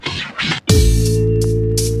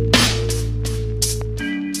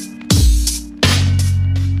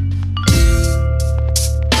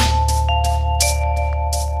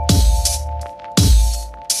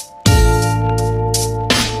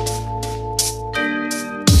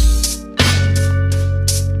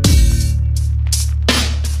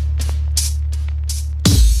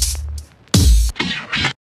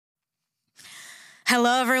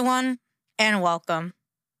everyone, and welcome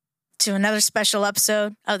to another special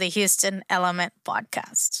episode of the Houston Element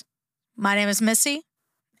Podcast. My name is Missy,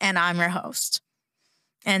 and I'm your host.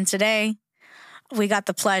 And today, we got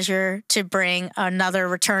the pleasure to bring another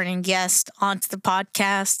returning guest onto the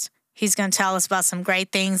podcast. He's going to tell us about some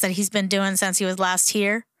great things that he's been doing since he was last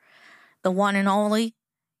here. The one and only,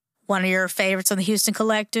 one of your favorites on the Houston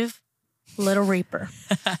Collective, Little Reaper.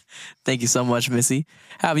 Thank you so much, Missy.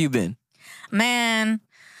 How have you been? Man,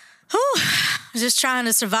 just trying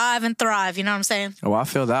to survive and thrive. You know what I'm saying? Oh, I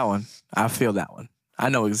feel that one. I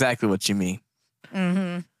know exactly what you mean.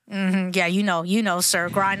 Yeah, you know, sir.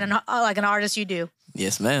 Grinding like an artist you do.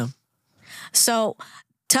 Yes, ma'am. So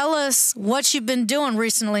tell us what you've been doing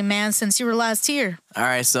recently, man, since you were last here. All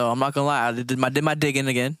right, so I'm not going to lie. I did my digging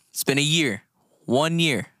again. It's been 1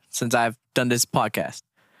 year since I've done this podcast.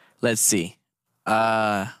 Let's see.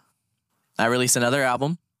 I released another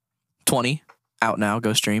album, 20, out now.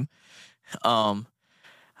 Go stream.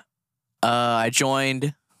 I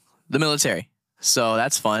joined the military, so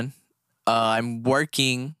that's fun. I'm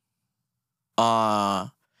working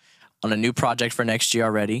on a new project for next year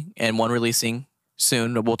already, and one releasing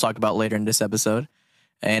soon that we'll talk about later in this episode.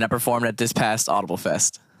 And I performed at this past Audible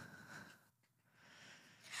Fest.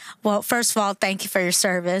 Well, first of all, thank you for your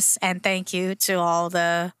service, and thank you to all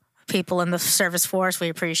the people in the service force. We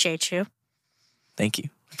appreciate you. Thank you.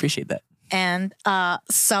 Appreciate that. And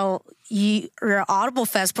so your Audible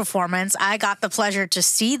Fest performance, I got the pleasure to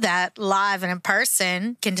see that live and in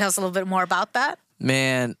person. Can you tell us a little bit more about that?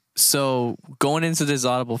 Man, so going into this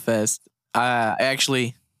Audible Fest, I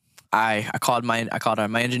called my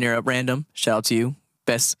engineer up random. Shout out to you,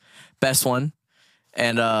 best one.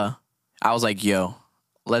 And I was like, yo,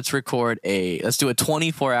 let's do a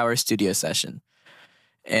 24-hour studio session.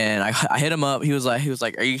 And I hit him up. He's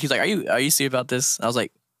like, are you serious about this? I was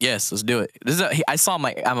like, yes, let's do it. I saw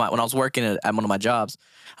when I was working at one of my jobs.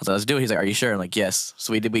 I was like, let's do it. He's like, are you sure? I'm like, yes.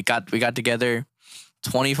 So we got together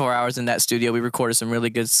 24 hours in that studio. We recorded some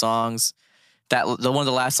really good songs. One of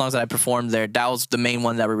the last songs that I performed there, that was the main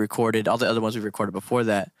one that we recorded. All the other ones we recorded before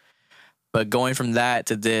that. But going from that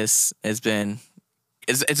to this it's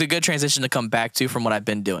a good transition to come back to from what I've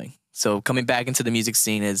been doing. So coming back into the music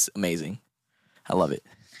scene is amazing. I love it.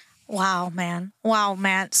 Wow,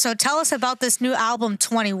 man. So tell us about this new album,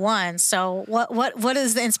 21. So what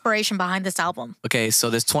is the inspiration behind this album? Okay, so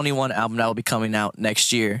this 21 album that will be coming out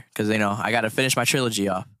next year, because, I got to finish my trilogy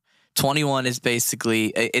off. 21 is basically,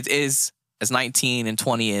 it is, as 19 and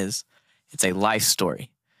 20 is, it's a life story.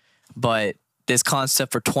 But this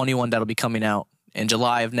concept for 21 that'll be coming out in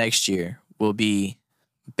July of next year will be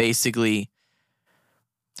basically,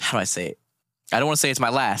 how do I say it? I don't want to say it's my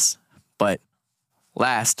last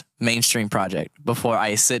mainstream project before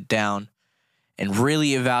I sit down and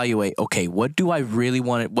really evaluate, okay, what do I really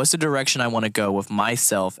want? What's the direction I want to go with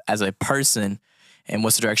myself as a person, and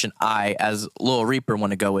what's the direction I, as Lil Reaper,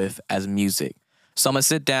 want to go with as music? So I'm going to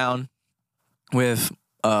sit down with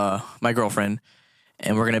my girlfriend,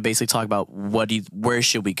 and we're going to basically talk about where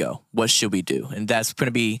should we go? What should we do? And that's going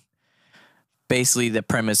to be basically the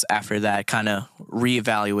premise after that, kind of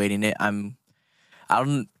reevaluating it.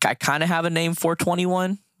 I kind of have a name for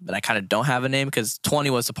 21, but I kind of don't have a name because 20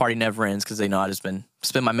 was the party never ends, because it's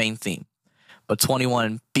been my main theme. But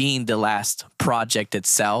 21 being the last project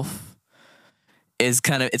itself it's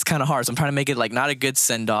kind of hard. So I'm trying to make it like not a good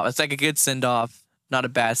send off. It's like a good send off, not a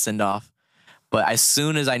bad send off. But as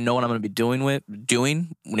soon as I know what I'm going to be doing when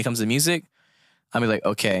it comes to music, I'm gonna be like,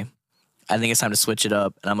 okay, I think it's time to switch it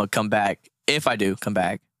up, and I'm gonna come back. If I do come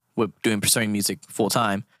back with pursuing music full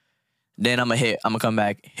time, then I'm gonna come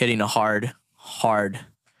back hitting a hard. I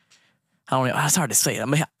don't know. It's hard to say.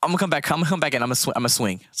 I'm gonna come back. I'm gonna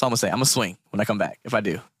swing. So I'm gonna say I'm gonna swing when I come back. If I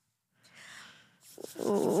do.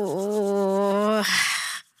 Ooh,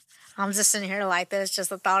 I'm just sitting here like this. Just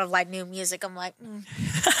the thought of like new music. I'm like,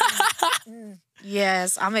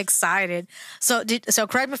 yes, I'm excited. So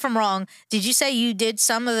correct me if I'm wrong. Did you say you did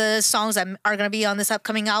some of the songs that are gonna be on this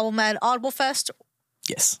upcoming album at Audible Fest?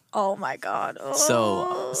 Yes. Oh my God.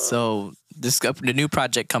 Oh. So the new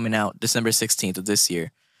project coming out December 16th of this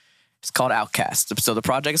year. It's called Outcast. So the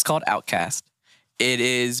project is called Outcast. It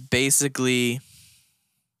is basically,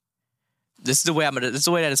 this is the way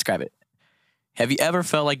I describe it. Have you ever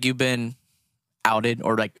felt like you've been outed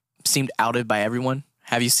or like seemed outed by everyone?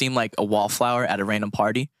 Have you seen like a wallflower at a random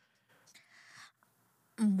party?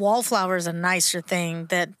 Wallflower is a nicer thing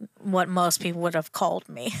than what most people would have called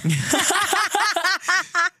me.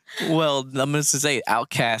 Well, I'm going to say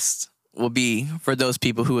Outcast will be for those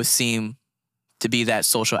people who seem to be that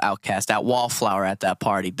social outcast, that wallflower at that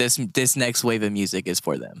party. This next wave of music is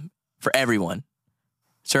for them, for everyone.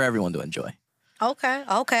 It's for everyone to enjoy. Okay.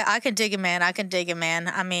 I can dig it, man.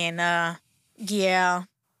 I mean, yeah.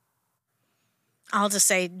 I'll just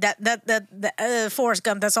say that Forrest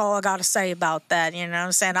Gump, that's all I got to say about that. You know what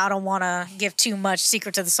I'm saying? I don't want to give too much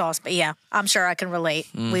secret to the sauce, but yeah, I'm sure I can relate.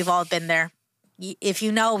 We've all been there. If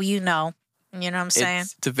you know, you know. You know what I'm saying?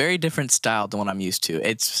 It's a very different style than what I'm used to.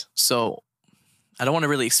 It's so, I don't want to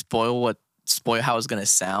really spoil how it's going to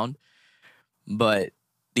sound, but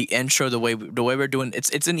the intro, the way we're doing,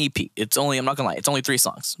 it's an EP. It's only, I'm not gonna lie, it's only 3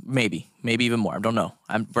 songs, maybe even more. I don't know.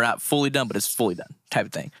 We're not fully done, but it's fully done, type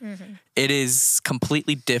of thing. It is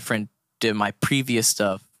completely different than my previous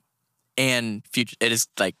stuff and future. It is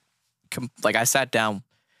like I sat down,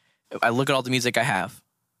 I look at all the music I have,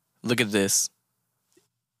 look at this.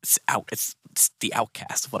 It's out. It's the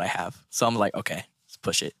outcast of what I have. So I'm like, okay, let's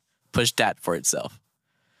push that for itself.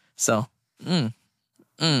 So, Oh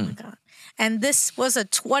my God. And this was a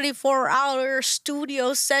 24-hour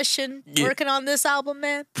studio session working on this album,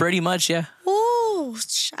 man? Pretty much, yeah. Ooh,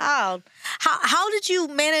 child. How did you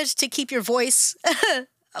manage to keep your voice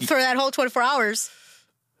for that whole 24 hours?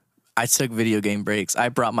 I took video game breaks. I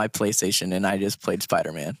brought my PlayStation and I just played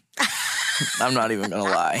Spider-Man. I'm not even going to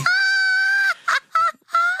lie.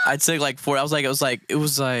 I took like 4, it was like, I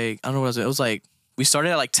don't know what it was. It was like, we started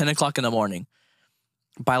at like 10 o'clock in the morning.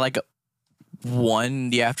 By like 1 in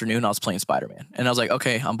the afternoon, I was playing Spider-Man. And I was like,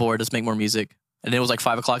 okay, I'm bored. Let's make more music. And then it was like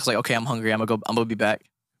 5 o'clock. I was like, okay, I'm hungry. I'm going to be back.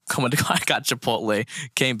 I got Chipotle.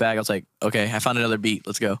 Came back. I was like, okay, I found another beat.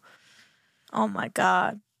 Let's go. Oh, my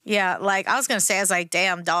God. Yeah, like, I was going to say, I was like,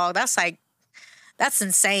 damn, dog, that's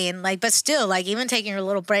insane. Like, but still, like, even taking your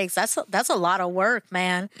little breaks, that's a lot of work,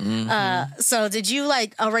 man. So did you,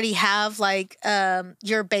 like, already have, like,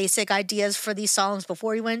 your basic ideas for these songs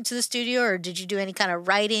before you went into the studio? Or did you do any kind of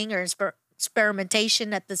writing or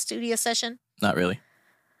experimentation at the studio session? Not really.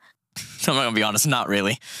 I'm not gonna be honest. Not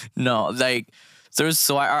really. No, like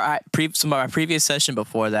my previous session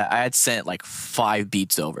before that, I had sent like 5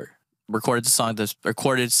 beats over. Recorded the song.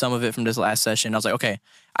 Recorded some of it from this last session. I was like, okay,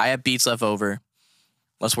 I have beats left over.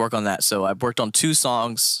 Let's work on that. So I worked on 2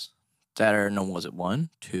 songs that are was it 1,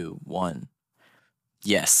 2, 1?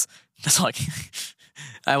 Yes, that's like.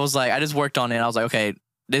 I was like, I just worked on it. I was like, okay,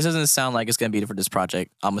 this doesn't sound like it's gonna be for this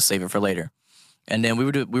project. I'm gonna save it for later. And then we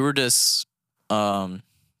were just I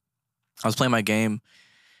was playing my game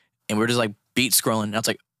and we were just like beat scrolling. And I was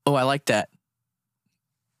like, oh, I like that.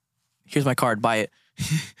 Here's my card, buy it.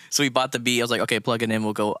 So we bought the beat. I was like, okay, plug it in.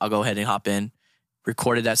 I'll go ahead and hop in.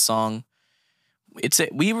 Recorded that song.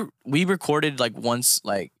 We recorded like once,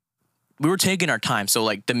 like we were taking our time. So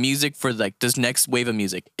like the music for like this next wave of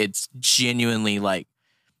music, it's genuinely like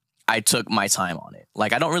I took my time on it.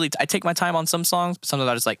 Like I take my time on some songs, but sometimes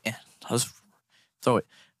I just like, I'll just throw it,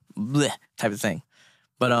 bleh, type of thing.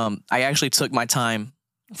 But I actually took my time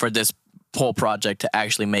for this whole project to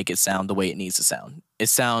actually make it sound the way it needs to sound. It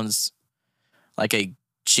sounds like a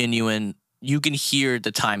genuine, you can hear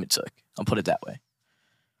the time it took. I'll put it that way.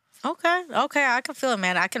 Okay. I can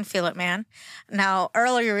feel it, man. Now,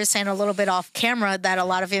 earlier you were saying a little bit off camera that a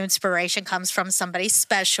lot of inspiration comes from somebody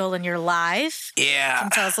special in your life. Yeah. Can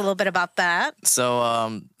you tell us a little bit about that?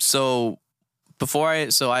 So before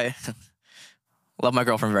I love my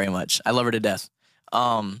girlfriend very much. I love her to death.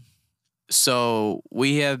 So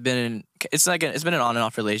we have been it's been an on and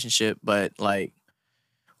off relationship, but like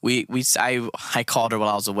I called her while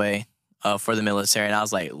I was away for the military, and I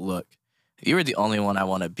was like, look, you are the only one I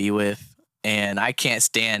want to be with, and I can't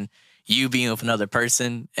stand you being with another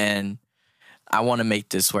person, and I want to make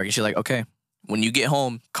this work. And she's like, okay, when you get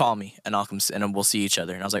home, call me, and I'll come, and we'll see each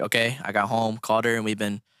other. And I was like, okay. I got home, called her, and we've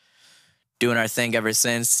been doing our thing ever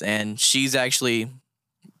since. And she's actually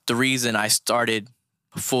the reason I started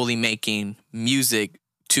fully making music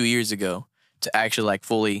 2 years ago to actually like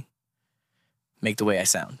fully make the way I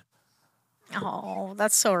sound. Oh,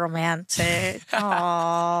 that's so romantic.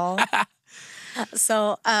 Oh.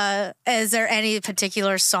 So, is there any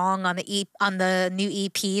particular song on the new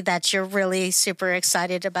EP that you're really super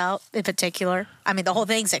excited about in particular? I mean, the whole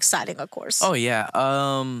thing's exciting, of course. Oh yeah.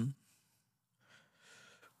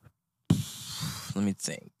 Let me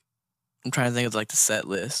think. I'm trying to think of like the set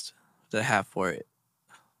list that I have for it.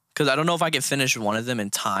 Because I don't know if I can finish one of them in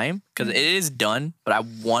time. Because it is done, but I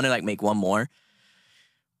want to like make one more.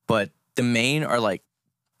 But the main are like,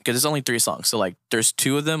 because there's only 3 songs. So like there's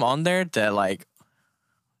 2 of them on there that like,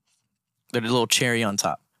 they're a little cherry on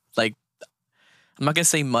top. Like, I'm not going to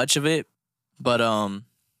say much of it, but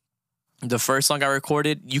the first song I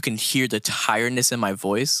recorded, you can hear the tiredness in my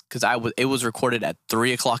voice. Because it was recorded at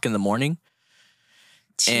 3 o'clock in the morning.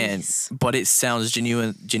 Jeez. But it sounds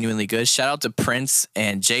genuinely good. Shout out to Prince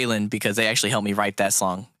and Jalen because they actually helped me write that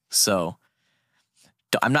song. So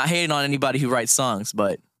I'm not hating on anybody who writes songs,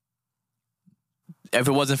 but if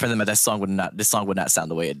it wasn't for them, this song would not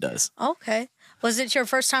sound the way it does. Okay. Was it your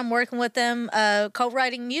first time working with them,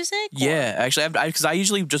 co-writing music? Yeah, actually, because I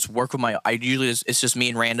usually just work with it's just me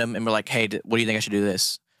and random, and we're like, hey, what do you think I should do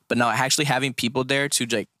this? But now actually having people there to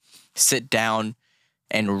like sit down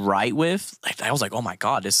and write with, like, I was like, oh my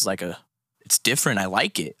God, this is like it's different. I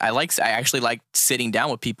like it. I actually like sitting down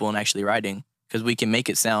with people and actually writing because we can make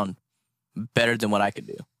it sound better than what I could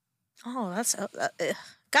do. Oh, that's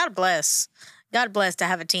God bless. God bless to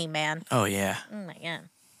have a team, man. Oh yeah. Oh my God.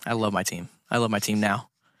 I love my team. I love my team now.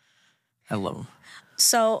 I love them.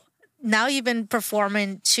 So now you've been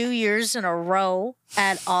performing 2 years in a row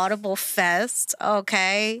at Audible Fest.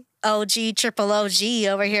 Okay. OG, triple OG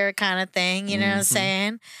over here kind of thing. You know what I'm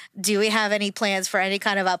saying? Do we have any plans for any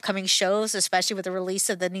kind of upcoming shows, especially with the release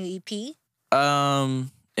of the new EP?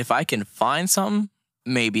 If I can find something,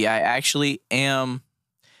 maybe. I actually am.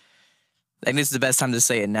 I think this is the best time to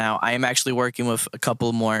say it now. I am actually working with a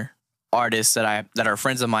couple more artists that are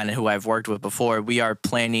friends of mine and who I've worked with before. We are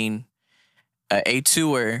planning a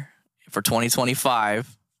tour for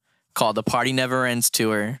 2025 called the Party Never Ends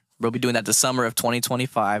Tour. We'll be doing that the summer of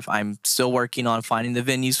 2025. I'm still working on finding the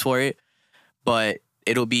venues for it, but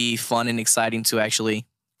it'll be fun and exciting to actually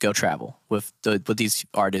go travel with these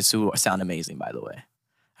artists who sound amazing, by the way.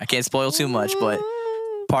 I can't spoil too much, but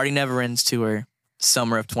Party Never Ends Tour,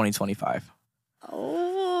 summer of 2025.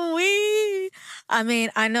 I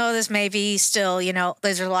mean, I know this may be still,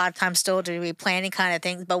 there's a lot of time still to be planning kind of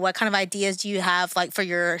things, but what kind of ideas do you have like for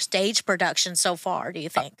your stage production so far, do you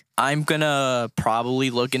think? I'm gonna probably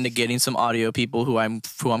look into getting some audio people who I'm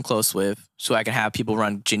close with so I can have people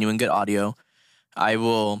run genuine good audio. I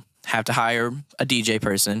will have to hire a DJ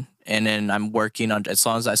person, and then I'm working on as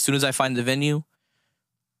soon as I find the venue,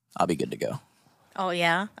 I'll be good to go. Oh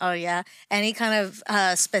yeah. Any kind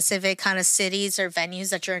of specific kind of cities or venues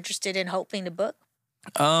that you're interested in hoping to book?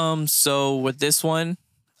 So with this one,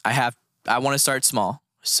 I want to start small.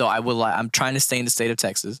 So I'm trying to stay in the state of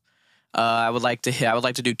Texas. I would like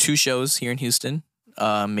to do 2 shows here in Houston.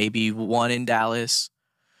 Maybe one in Dallas,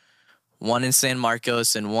 one in San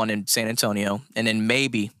Marcos, and one in San Antonio. And then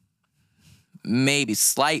maybe,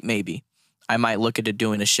 I might look into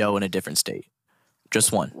doing a show in a different state.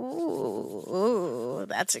 Just one. Ooh,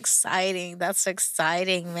 that's exciting. That's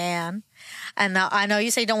exciting, man. And now, I know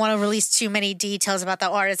you say you don't want to release too many details about the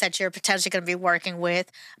artists that you're potentially going to be working with,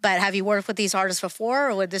 but have you worked with these artists before,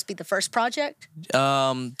 or would this be the first project?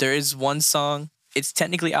 There is one song. It's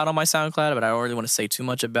technically out on my SoundCloud, but I don't really want to say too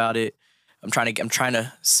much about it. I'm trying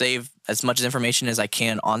to save as much information as I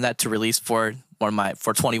can on that to release for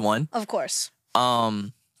 21. Of course.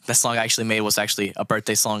 That song I actually made was actually a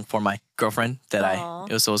birthday song for my girlfriend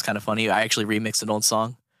it was kind of funny. I actually remixed an old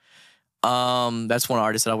song. That's one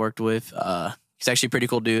artist that I worked with. He's actually a pretty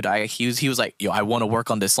cool dude. He was like, yo, I want to work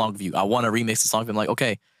on this song with you. I want to remix the song. I'm like,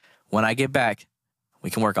 okay, when I get back, we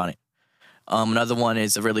can work on it. Another one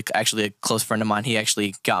is actually a close friend of mine. He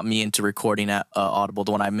actually got me into recording at Audible,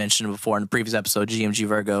 the one I mentioned before in the previous episode, GMG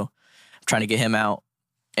Virgo. I'm trying to get him out.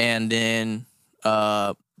 And then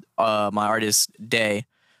my artist, Day,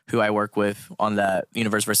 who I work with on that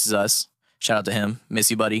Universe vs. Us. Shout out to him.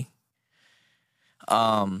 Miss you, buddy.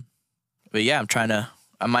 But yeah,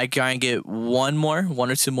 I might try and get one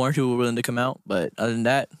or two more who are willing to come out. But other than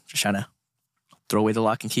that, just trying to throw away the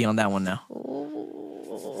lock and key on that one now.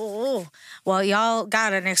 Ooh. Well, y'all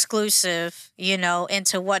got an exclusive,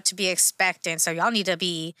 into what to be expecting. So y'all need to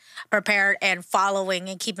be prepared and following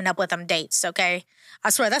and keeping up with them dates, okay? I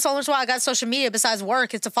swear, that's the only reason why I got social media besides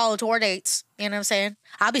work is to follow tour dates. You know what I'm saying?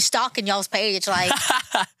 I'll be stalking y'all's page like,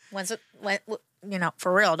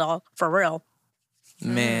 for real, dog. For real.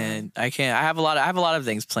 Man, I can't. I have a lot of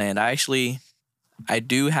things planned. I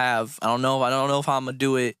do have. I don't know if I'm gonna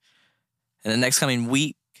do it in the next coming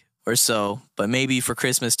week or so, but maybe for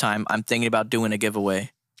Christmas time, I'm thinking about doing a giveaway.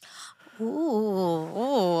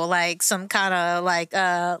 Ooh, like some kind of like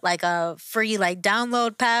a free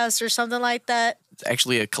download pass or something like that. It's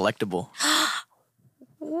actually a collectible.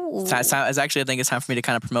 It's actually, I think it's time for me to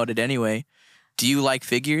kind of promote it anyway. Do you like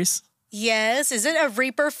figures? Yes. Is it a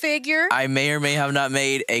Reaper figure? I may or may have not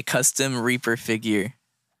made a custom Reaper figure.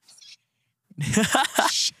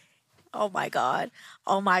 Oh my god.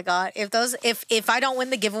 If I don't win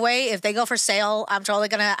the giveaway, if they go for sale, I'm totally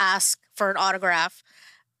gonna ask for an autograph.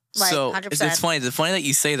 So 100%. It's funny. It's funny that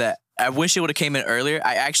you say that. I wish it would have came in earlier.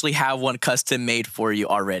 I actually have one custom made for you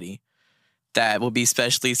already. That will be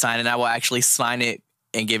specially signed, and I will actually sign it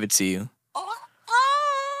and give it to you.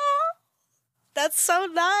 That's so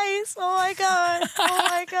nice. Oh my God. Oh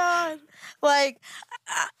my God. Like,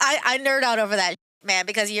 I nerd out over that, man,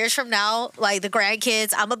 because years from now, like the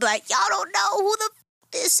grandkids, I'm gonna be like, y'all don't know who the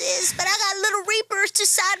this is, but I got little Reapers to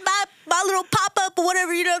sign my little pop up or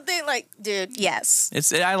whatever, you know what I mean? Like, dude, yes.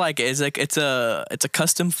 I like it. It's like it's a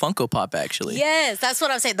custom Funko Pop actually. Yes, that's what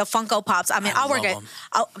I'm saying. The Funko Pops. I mean, I'll work it.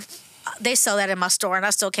 They sell that in my store, and I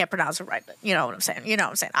still can't pronounce it right. You know what I'm saying? You know what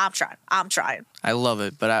I'm saying? I'm trying. I love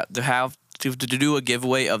it, but to do a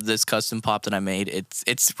giveaway of this custom pop that I made,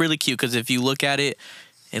 it's really cute because if you look at it,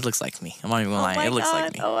 it looks like me. I'm not even gonna lie. It looks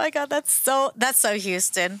like me. Oh my God, that's so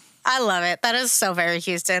Houston. I love it. That is so very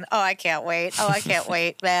Houston. Oh, I can't wait. Oh, I can't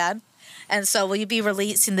wait, man. And so will you be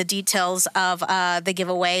releasing the details of the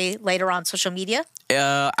giveaway later on social media?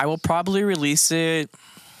 I will probably release it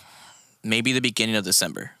maybe the beginning of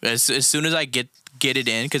December. As soon as I get it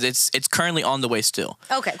in, because it's currently on the way still.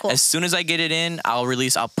 Okay, cool. As soon as I get it in, I'll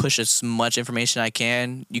push as much information I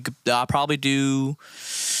can. I'll probably do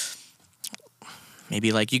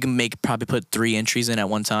maybe like you can probably put 3 entries in at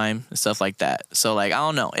one time and stuff like that. So like I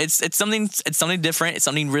don't know. It's something different. It's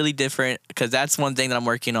something really different because that's one thing that I'm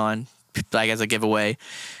working on, like as a giveaway,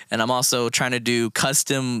 and I'm also trying to do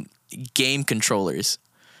custom game controllers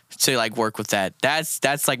to like work with that.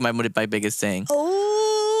 That's like my biggest thing.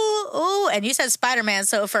 Oh, and you said Spider-Man.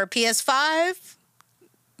 So for PS5,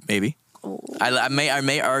 maybe. I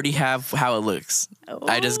may already have how it looks.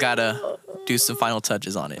 I just gotta do some final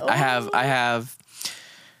touches on it. I have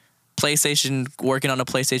PlayStation, working on a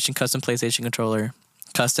custom PlayStation controller,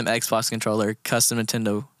 custom Xbox controller, custom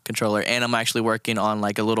Nintendo controller, and I'm actually working on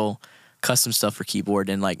like a little custom stuff for keyboard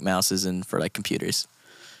and like mouses and for like computers.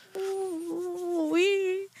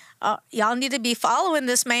 Y'all need to be following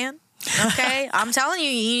this man. Okay, I'm telling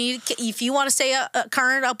you, if you want to stay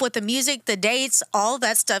current up with the music, the dates, all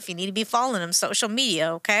that stuff, you need to be following him social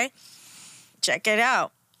media. Okay, check it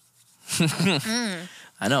out.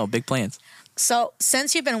 I know, big plans. So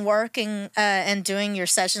since you've been working and doing your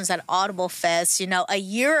sessions at Audible Fest, you know, a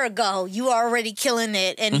year ago you were already killing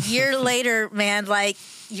it, and a year later, man, like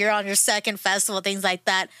you're on your second festival, things like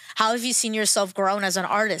that. How have you seen yourself grown as an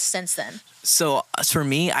artist since then? So for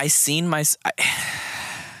me, I seemed like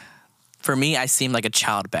a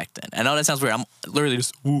child back then. I know that sounds weird. I'm literally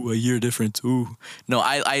just a year difference. Ooh, no,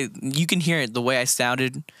 you can hear it the way I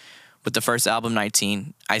sounded with the first album,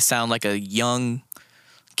 19. I sound like a young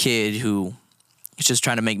kid who is just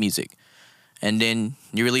trying to make music. And then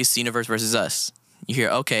you release Universe versus Us. You hear,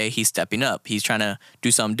 okay, he's stepping up. He's trying to do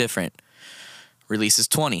something different. Releases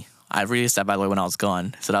 20. I released that, by the way, when I was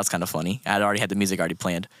gone. So that was kind of funny. I had already had the music already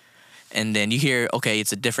planned. And then you hear, okay,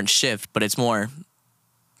 it's a different shift, but it's more,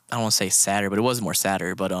 I don't want to say sadder, but it was more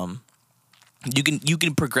sadder. But you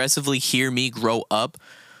can progressively hear me grow up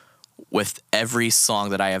with every song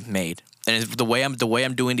that I have made. And it's the way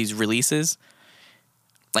I'm doing these releases,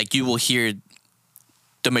 like you will hear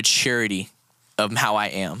the maturity of how I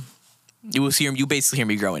am. You basically hear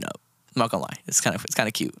me growing up. I'm not gonna lie. It's kind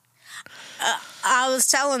of cute. I was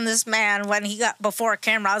telling this man when he got before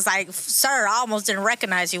camera, I was like, sir, I almost didn't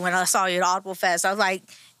recognize you when I saw you at Audible Fest. I was like,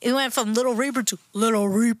 it went from Little Reaper to Little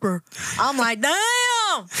Reaper. I'm like,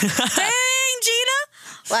 damn, dang, Gina.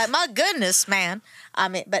 Like, my goodness, man. I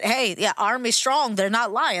mean, but hey, yeah, Army strong. They're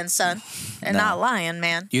not lying, son. They're not lying,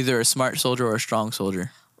 man. Either a smart soldier or a strong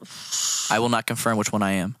soldier. I will not confirm which one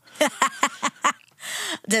I am.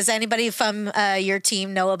 Does anybody from your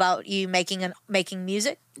team know about you making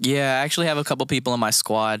music? Yeah, I actually have a couple people in my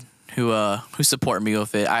squad who support me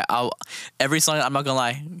with it. I'll every song. I'm not gonna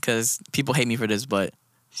lie, because people hate me for this, but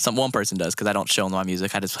one person does, because I don't show them my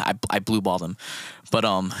music. I blue ball them, but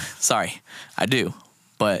sorry, I do.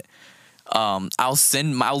 But I'll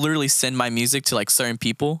literally send my music to like certain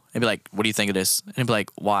people and be like, "What do you think of this?" And be like,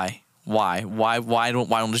 "Why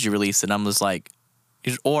don't you release it?" And I'm just like.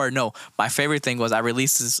 Or no, my favorite thing was I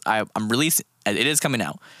released this. I'm releasing. It is coming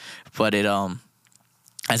out, but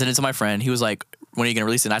I sent it to my friend. He was like, "When are you gonna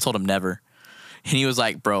release it?" And I told him never. And he was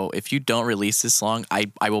like, "Bro, if you don't release this song, I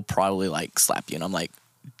will probably like slap you." And I'm like,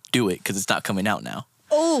 "Do it, because it's not coming out now."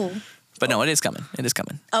 Oh. But no, it is coming. It is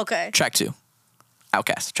coming. Okay. Track 2,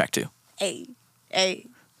 Outcast. Track 2. Hey.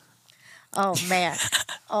 Oh, man.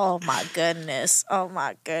 Oh, my goodness.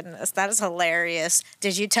 That is hilarious.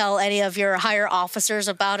 Did you tell any of your higher officers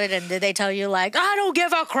about it? And did they tell you, like, I don't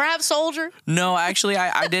give a crap, soldier? No, actually,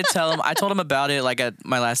 I did tell them. I told them about it, like, at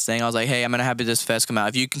my last thing. I was like, hey, I'm going to have this fest come out.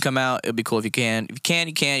 If you can come out, it'll be cool. If you can. If you can,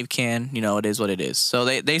 you can. If you can, you know, it is what it is. So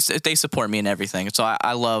they support me and everything. So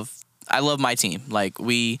I love my team. Like,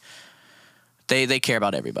 they care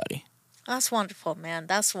about everybody. That's wonderful, man.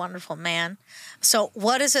 That's wonderful, man. So,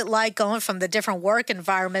 what is it like going from the different work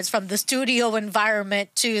environments, from the studio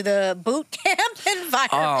environment to the boot camp environment?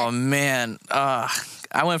 Oh man,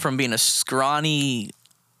 I went from being a scrawny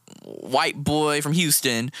white boy from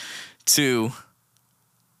Houston to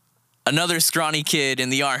another scrawny kid in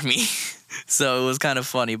the army. So it was kind of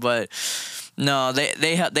funny, but no,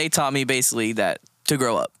 they taught me basically that to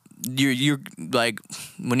grow up. You're like,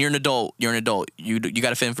 when you're an adult, you're an adult. You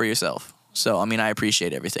got to fend for yourself. So I mean, I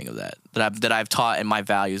appreciate everything of that I've taught and my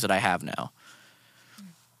values that I have now.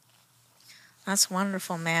 That's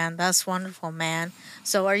wonderful, man. That's wonderful, man.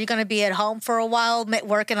 So, are you going to be at home for a while,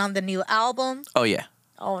 working on the new album? Oh yeah.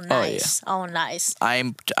 Oh, nice. Oh, nice.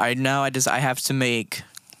 I have to make.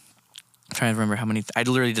 I'm trying to remember how many. I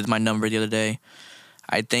literally did my number the other day.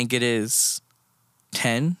 I think it is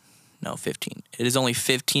 10. No, 15. It is only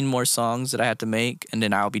 15 more songs that I have to make, and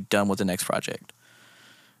then I'll be done with the next project.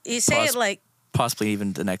 You say it like... Possibly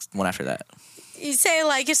even the next one after that. You say it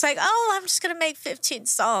like, it's like, oh, I'm just going to make 15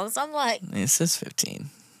 songs. I'm like... It says 15.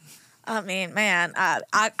 I mean, man, I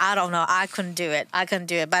don't know. I couldn't do it.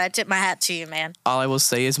 But I tip my hat to you, man. All I will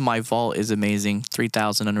say is my vault is amazing.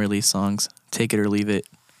 3,000 unreleased songs. Take it or leave it.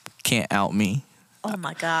 Can't out me. Oh,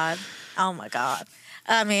 my God. Oh, my God.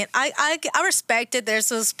 I mean, I respect it. There's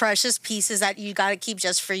those precious pieces that you got to keep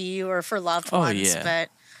just for you or for loved ones. Yeah.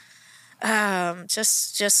 But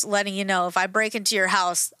just letting you know, if I break into your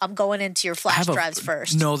house, I'm going into your flash drives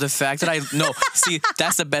first. No, the fact that see,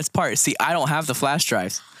 that's the best part. See, I don't have the flash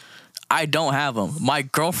drives. I don't have them. My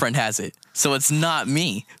girlfriend has it. So it's not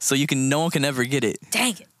me. So no one can ever get it.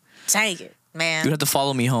 Dang it, man. You have to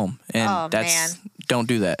follow me home. And don't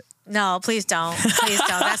do that. No, please don't. Please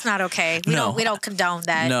don't. That's not okay. We don't condone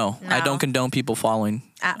that. No, I don't condone people following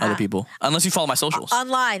other people. Unless you follow my socials.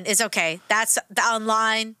 Online is okay. That's the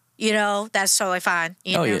online, that's totally fine.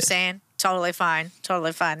 You know what I'm saying? Totally fine.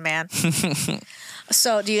 Totally fine, man.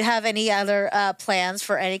 So do you have any other plans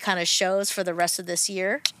for any kind of shows for the rest of this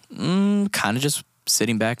year? Kind of just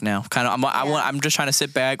sitting back now. I'm just trying to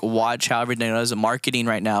sit back, watch how everything does. Marketing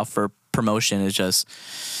right now for promotion is just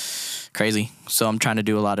crazy. So I'm trying to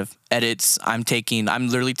do a lot of edits. I'm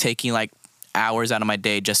literally taking like hours out of my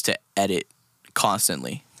day just to edit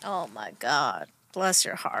constantly. Oh my God. Bless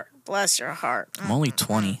your heart. Bless your heart. I'm only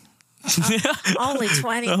 20. Only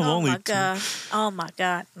 20. My God. Oh my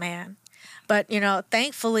God, man. But,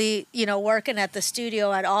 thankfully, working at the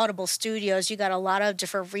studio at Audible Studios, you got a lot of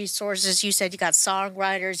different resources. You said you got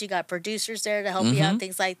songwriters, you got producers there to help you out,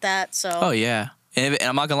 things like that. So. Oh, yeah. And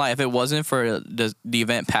I'm not gonna lie, if it wasn't for the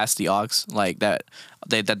event past the aux like that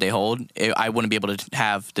they hold, I wouldn't be able to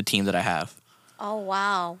have the team that I have. Oh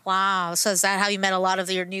wow! So is that how you met a lot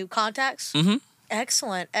of your new contacts? Mm-hmm.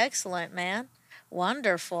 Excellent, man.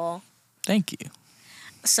 Wonderful. Thank you.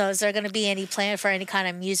 So is there going to be any plan for any kind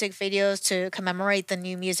of music videos to commemorate the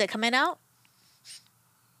new music coming out?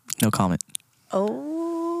 No comment.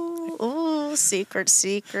 Oh, secret.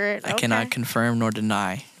 I cannot confirm nor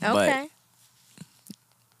deny. Okay. But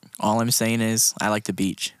all I'm saying is I like the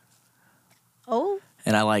beach. Oh.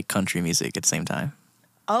 And I like country music at the same time.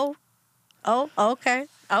 Oh, okay.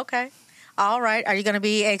 All right. Are you going to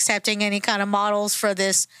be accepting any kind of models for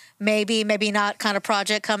this maybe not kind of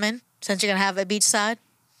project coming since you're going to have a beachside?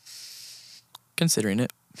 Considering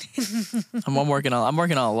it. I'm working on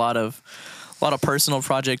a lot of personal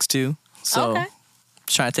projects too. So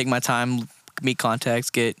just trying to take my time, meet contacts,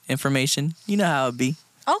 get information. You know how it be.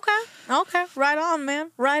 Okay. Right on,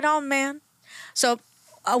 man. So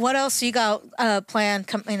what else you got planned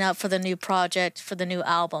coming up for the new project, for the new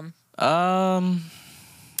album?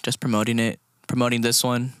 Just promoting this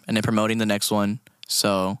one and then promoting the next one.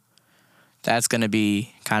 So that's going to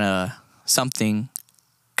be kind of something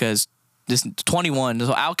because this 21,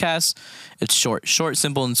 so Outcast, it's short,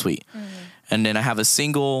 simple, and sweet. Mm-hmm. And then I have a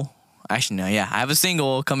single, I have a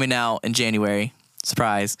single coming out in January.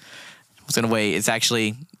 Surprise. I was going to wait. It's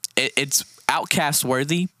actually, it's Outcast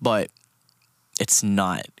worthy, but it's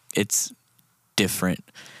not. It's different.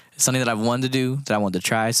 It's something that I've wanted to do, that I wanted to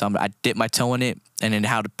try. So I dip my toe in it, and then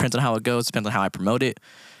depends on how it goes, depends on how I promote it.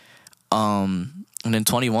 And then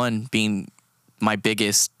 21 being my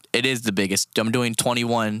biggest, it is the biggest. I'm doing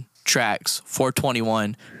 21 tracks for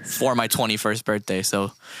 21 for my 21st birthday.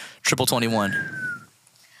 So triple 21.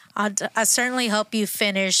 I certainly hope you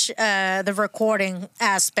finish the recording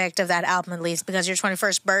aspect of that album at least, because your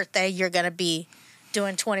 21st birthday, you're going to be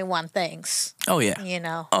doing 21 things. Oh, yeah.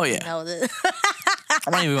 Oh, yeah. I'm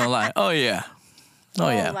not even going to lie. Oh, yeah. Oh,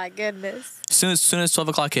 yeah. Oh, my goodness. As soon as 12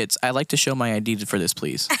 o'clock hits, I'd like to show my ID for this,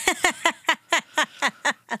 please.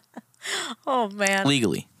 Oh, man.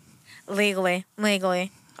 Legally.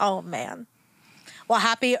 Oh, man. Well,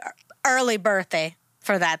 happy early birthday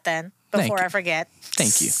for that then, before I forget.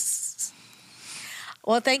 Thank you.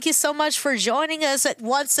 Well, thank you so much for joining us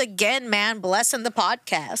once again, man. Blessing the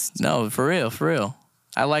podcast. No, for real.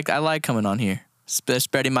 I like coming on here,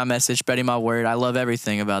 spreading my message, spreading my word. I love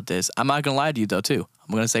everything about this. I'm not gonna lie to you though, too.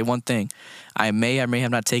 I'm gonna say one thing. I may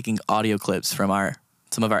have not taken audio clips from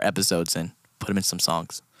some of our episodes and put them in some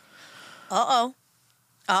songs.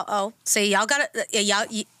 See, y'all gotta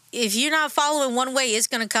if you're not following one way, it's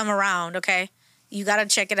gonna come around. Okay, you gotta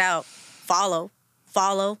check it out. Follow.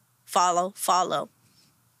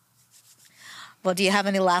 Well, do you have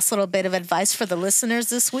any last little bit of advice for the listeners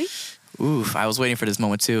this week? Oof, I was waiting for this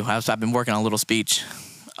moment too. I've been working on a little speech.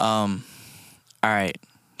 All right.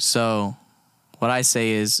 So what I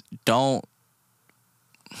say is don't,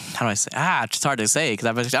 how do I say? It's hard to say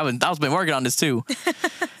because I've been working on this too.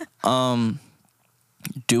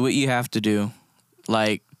 Do what you have to do.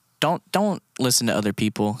 Like, don't listen to other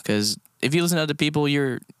people, because if you listen to other people,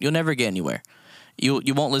 you'll never get anywhere. You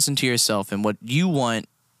won't listen to yourself, and what you want,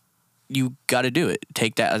 you got to do it.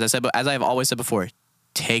 Take that, as I've always said before,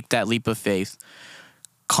 take that leap of faith.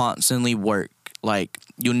 Constantly work. Like,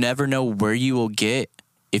 you'll never know where you will get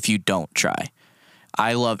if you don't try.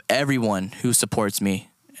 I love everyone who supports me,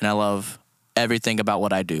 and I love everything about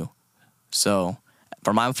what I do. So,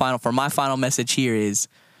 for my final message here is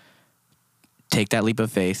take that leap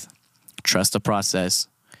of faith, trust the process,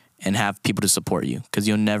 and have people to support you, because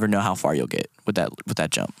you'll never know how far you'll get with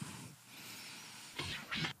that jump.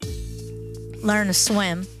 Learn to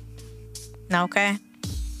swim. Okay?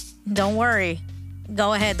 Don't worry.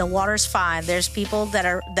 Go ahead. The water's fine. There's people that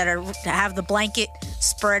have the blanket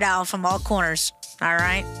spread out from all corners. All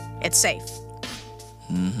right? It's safe.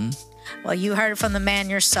 Mm-hmm. Well, you heard it from the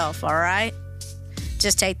man yourself, all right?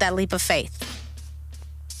 Just take that leap of faith.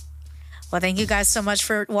 Well, thank you guys so much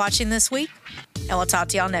for watching this week, and we'll talk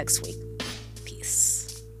to y'all next week.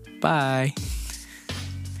 Peace. Bye.